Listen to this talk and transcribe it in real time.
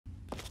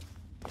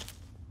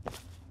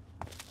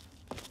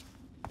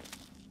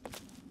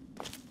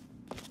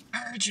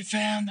Heard you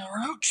found the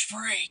roach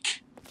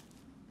freak.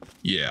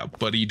 Yeah,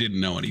 but he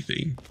didn't know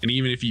anything. And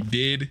even if he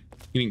did,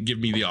 he didn't give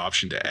me the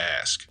option to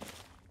ask.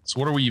 So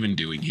what are we even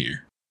doing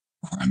here?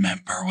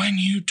 Remember when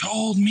you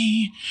told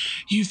me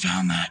you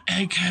found that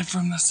egghead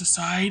from the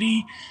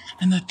society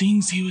and the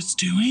things he was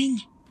doing?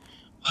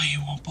 Well,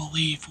 you won't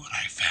believe what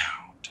I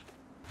found.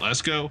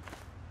 Let's go.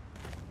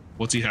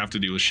 What's he have to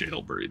do with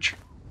Shalebridge?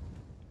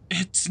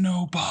 It's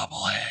no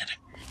bobblehead,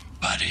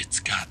 but it's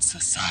got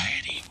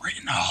society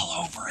written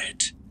all over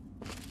it.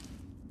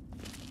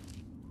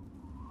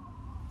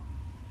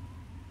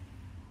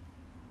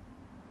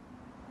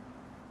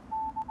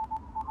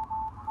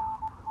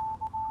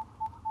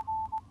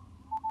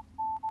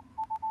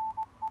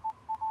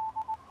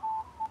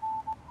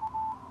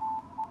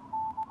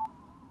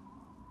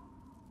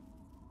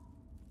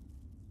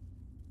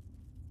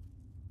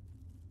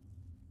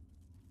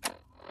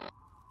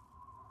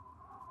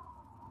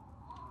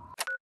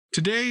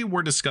 Today,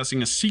 we're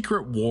discussing a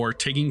secret war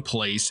taking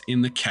place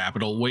in the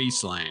Capital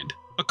Wasteland,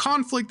 a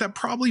conflict that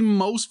probably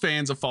most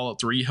fans of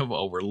Fallout 3 have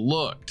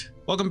overlooked.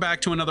 Welcome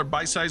back to another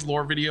bite-sized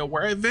lore video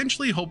where I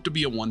eventually hope to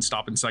be a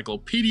one-stop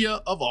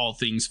encyclopedia of all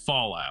things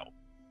Fallout.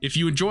 If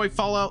you enjoy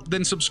Fallout,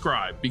 then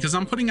subscribe, because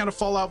I'm putting out a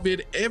Fallout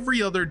vid every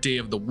other day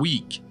of the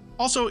week.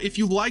 Also, if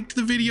you liked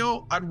the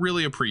video, I'd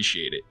really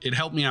appreciate it. It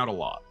helped me out a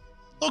lot.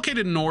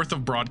 Located north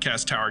of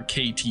Broadcast Tower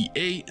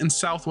KT8 and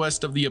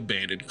southwest of the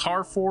abandoned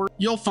car fort,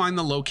 you'll find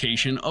the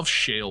location of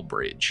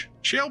Shalebridge.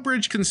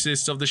 Shalebridge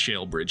consists of the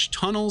Shalebridge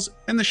tunnels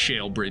and the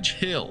Shalebridge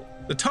Hill.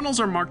 The tunnels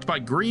are marked by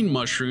green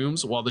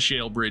mushrooms, while the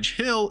Shalebridge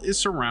Hill is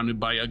surrounded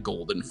by a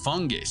golden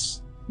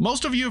fungus.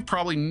 Most of you have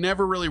probably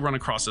never really run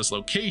across this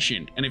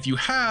location, and if you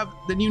have,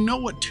 then you know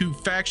what two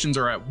factions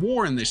are at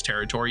war in this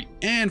territory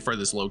and for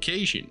this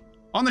location.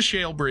 On the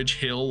Shalebridge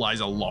Hill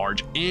lies a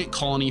large ant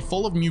colony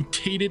full of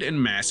mutated and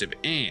massive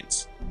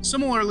ants.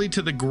 Similarly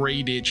to the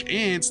Grey Ditch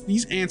ants,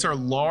 these ants are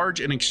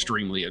large and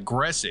extremely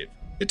aggressive.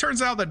 It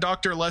turns out that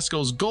Dr.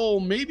 Lesko's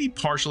goal may be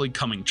partially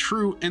coming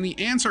true, and the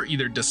ants are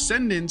either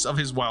descendants of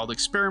his wild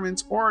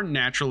experiments or are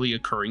naturally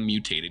occurring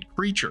mutated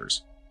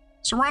creatures.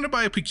 Surrounded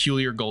by a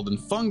peculiar golden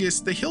fungus,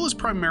 the hill is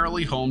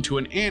primarily home to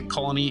an ant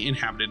colony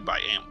inhabited by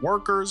ant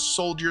workers,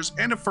 soldiers,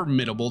 and a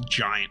formidable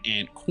giant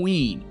ant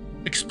queen.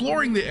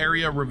 Exploring the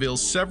area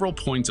reveals several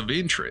points of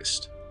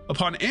interest.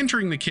 Upon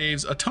entering the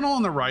caves, a tunnel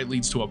on the right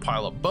leads to a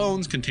pile of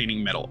bones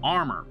containing metal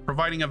armor,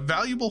 providing a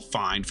valuable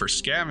find for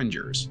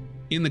scavengers.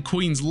 In the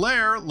Queen's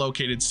Lair,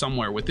 located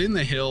somewhere within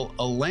the hill,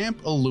 a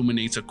lamp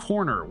illuminates a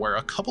corner where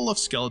a couple of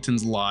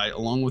skeletons lie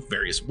along with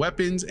various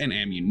weapons and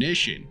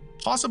ammunition,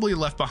 possibly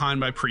left behind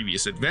by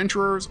previous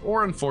adventurers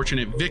or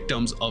unfortunate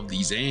victims of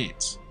these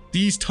ants.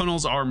 These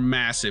tunnels are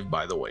massive,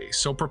 by the way,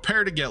 so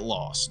prepare to get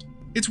lost.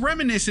 It's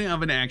reminiscent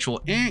of an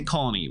actual ant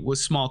colony with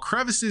small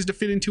crevices to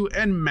fit into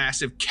and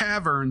massive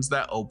caverns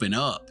that open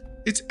up.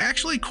 It's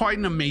actually quite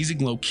an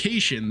amazing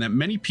location that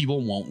many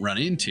people won't run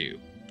into.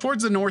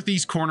 Towards the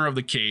northeast corner of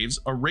the caves,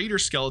 a raider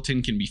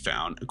skeleton can be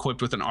found,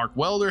 equipped with an arc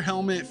welder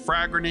helmet,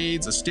 frag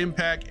grenades, a stim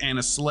pack, and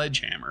a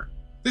sledgehammer.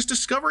 This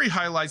discovery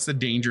highlights the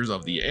dangers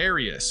of the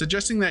area,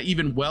 suggesting that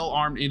even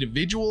well-armed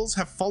individuals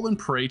have fallen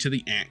prey to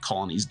the ant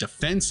colony's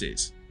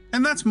defenses.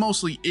 And that's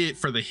mostly it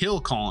for the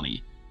hill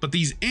colony. But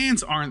these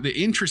ants aren't the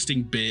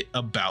interesting bit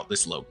about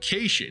this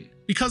location,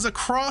 because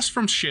across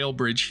from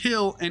Shalebridge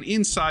Hill and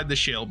inside the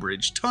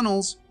Shalebridge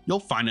tunnels, you'll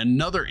find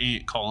another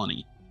ant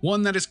colony,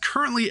 one that is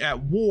currently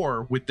at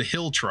war with the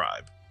Hill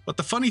tribe. But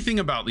the funny thing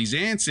about these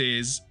ants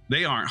is,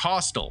 they aren't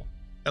hostile,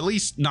 at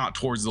least not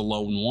towards the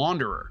lone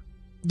wanderer.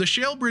 The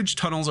Shalebridge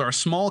tunnels are a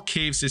small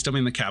cave system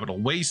in the Capital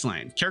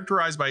Wasteland,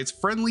 characterized by its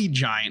friendly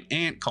giant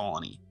ant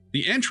colony.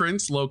 The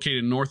entrance,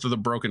 located north of the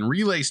broken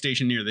relay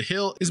station near the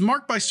hill, is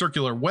marked by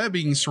circular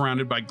webbing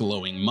surrounded by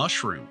glowing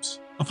mushrooms.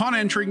 Upon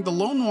entering, the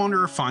lone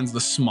wanderer finds the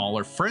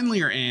smaller,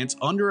 friendlier ants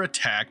under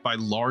attack by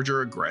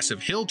larger,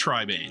 aggressive hill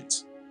tribe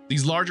ants.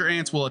 These larger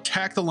ants will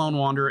attack the lone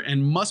wanderer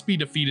and must be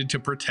defeated to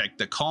protect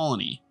the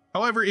colony.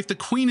 However, if the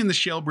queen in the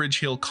Shalebridge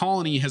Hill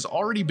colony has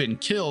already been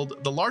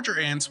killed, the larger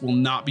ants will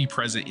not be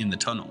present in the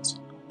tunnels.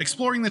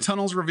 Exploring the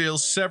tunnels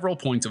reveals several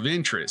points of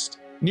interest.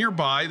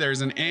 Nearby,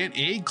 there's an ant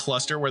egg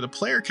cluster where the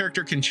player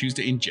character can choose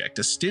to inject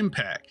a stim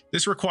pack.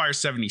 This requires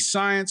 70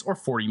 science or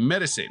 40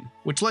 medicine,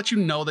 which lets you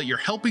know that you're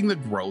helping the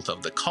growth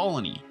of the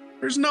colony.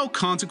 There's no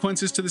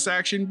consequences to this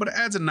action, but it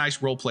adds a nice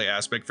roleplay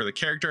aspect for the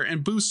character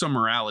and boosts some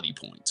morality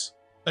points.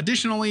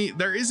 Additionally,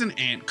 there is an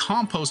ant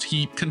compost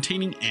heap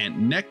containing ant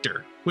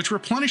nectar, which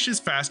replenishes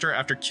faster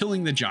after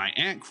killing the giant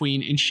ant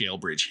queen in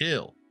Shalebridge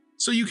Hill.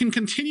 So you can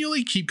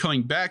continually keep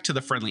coming back to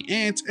the friendly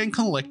ants and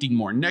collecting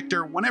more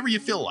nectar whenever you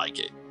feel like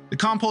it. The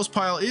compost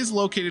pile is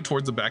located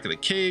towards the back of the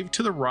cave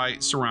to the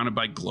right, surrounded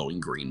by glowing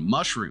green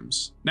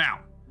mushrooms. Now,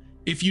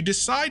 if you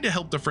decide to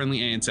help the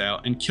friendly ants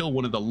out and kill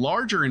one of the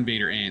larger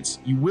invader ants,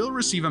 you will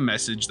receive a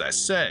message that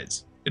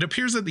says, it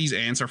appears that these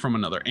ants are from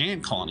another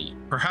ant colony.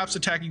 Perhaps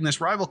attacking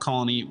this rival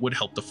colony would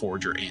help the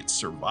forager ants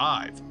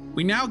survive.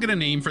 We now get a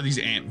name for these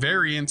ant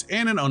variants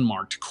and an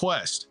unmarked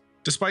quest.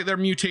 Despite their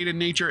mutated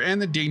nature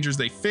and the dangers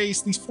they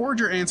face, these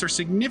forager ants are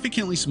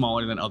significantly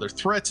smaller than other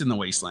threats in the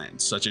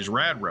wasteland, such as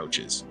rad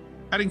roaches,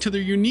 adding to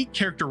their unique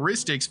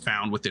characteristics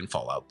found within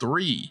Fallout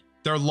 3.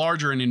 Their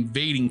larger and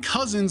invading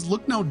cousins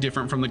look no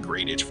different from the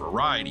Great Itch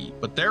variety,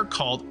 but they're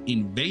called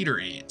invader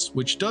ants,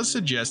 which does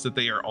suggest that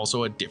they are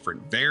also a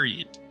different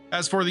variant.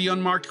 As for the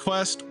unmarked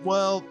quest,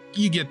 well,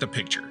 you get the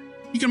picture.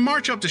 You can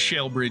march up to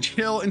Shalebridge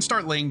Hill and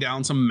start laying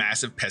down some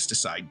massive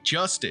pesticide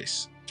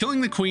justice, killing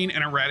the queen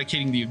and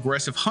eradicating the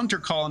aggressive hunter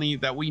colony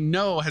that we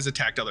know has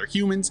attacked other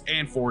humans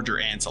and forager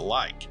ants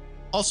alike.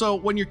 Also,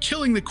 when you're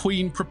killing the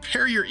queen,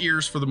 prepare your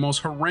ears for the most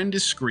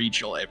horrendous screech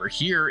you'll ever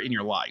hear in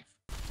your life.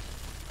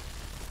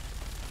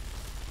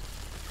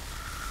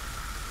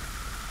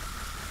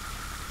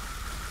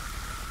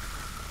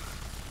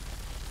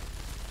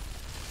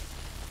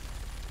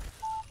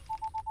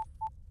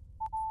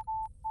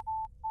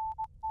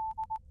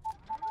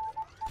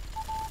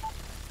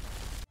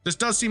 This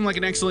does seem like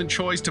an excellent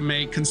choice to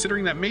make,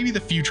 considering that maybe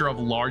the future of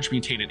large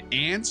mutated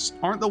ants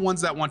aren't the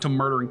ones that want to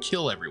murder and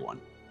kill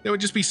everyone. They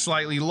would just be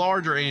slightly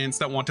larger ants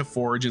that want to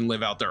forage and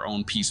live out their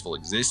own peaceful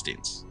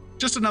existence.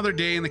 Just another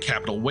day in the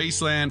Capital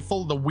Wasteland,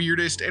 full of the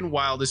weirdest and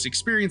wildest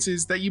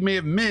experiences that you may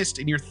have missed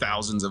in your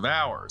thousands of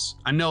hours.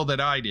 I know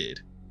that I did.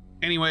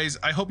 Anyways,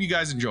 I hope you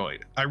guys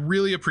enjoyed. I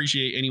really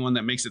appreciate anyone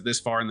that makes it this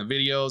far in the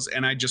videos,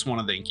 and I just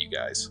want to thank you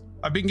guys.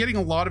 I've been getting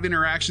a lot of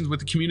interactions with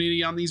the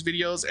community on these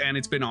videos, and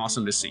it's been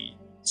awesome to see.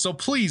 So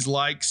please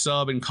like,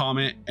 sub, and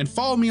comment, and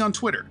follow me on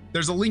Twitter.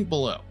 There's a link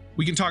below.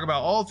 We can talk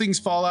about all things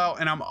Fallout,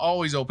 and I'm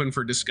always open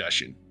for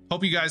discussion.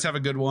 Hope you guys have a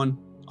good one.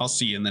 I'll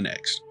see you in the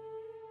next.